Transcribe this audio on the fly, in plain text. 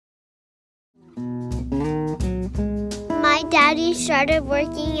Daddy started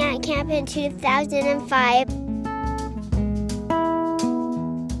working at camp in 2005.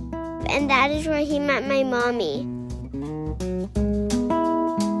 And that is where he met my mommy.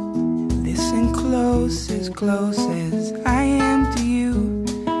 Listen close as I am to you.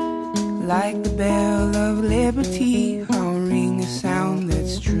 Like the bell of liberty, I'll ring a sound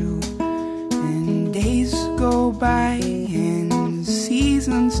that's true. And days go by and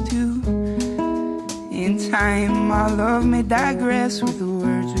seasons too. In time our love may digress with the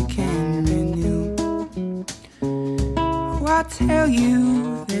words we can renew. Oh, I'll tell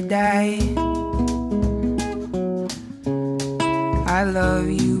you that I love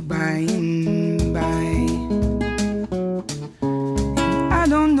you by and by. And I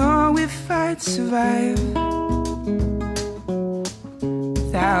don't know if I'd survive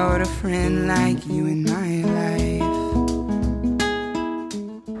without a friend like you in my life.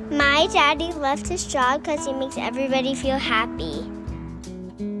 My daddy left his job because he makes everybody feel happy.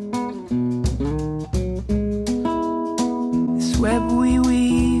 This web we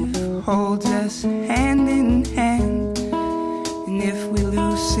weave holds us hand in hand. And if we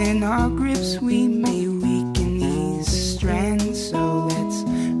loosen our grips, we may weaken these strands. So let's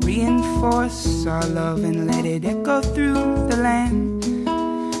reinforce our love and let it echo through the land.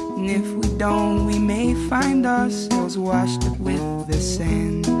 And if we don't, we may find ourselves washed up with the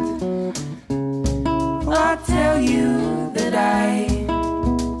sand. Oh, I'll tell you that I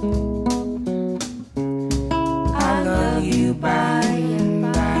love you by and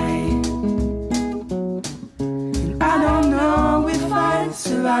by. And I don't know if I'd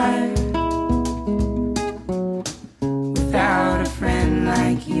survive without a friend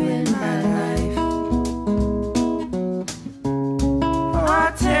like you in my life. Oh,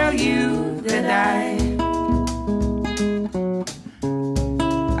 I'll tell you that I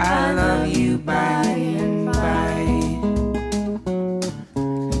love you by and by.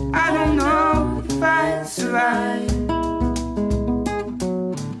 I don't know if I'd survive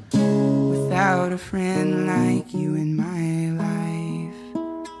without a friend like you in my life.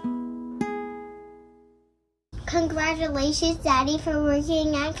 Congratulations, Daddy, for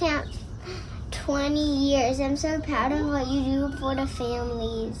working at camp 20 years. I'm so proud of what you do for the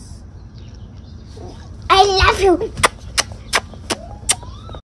families. I love you.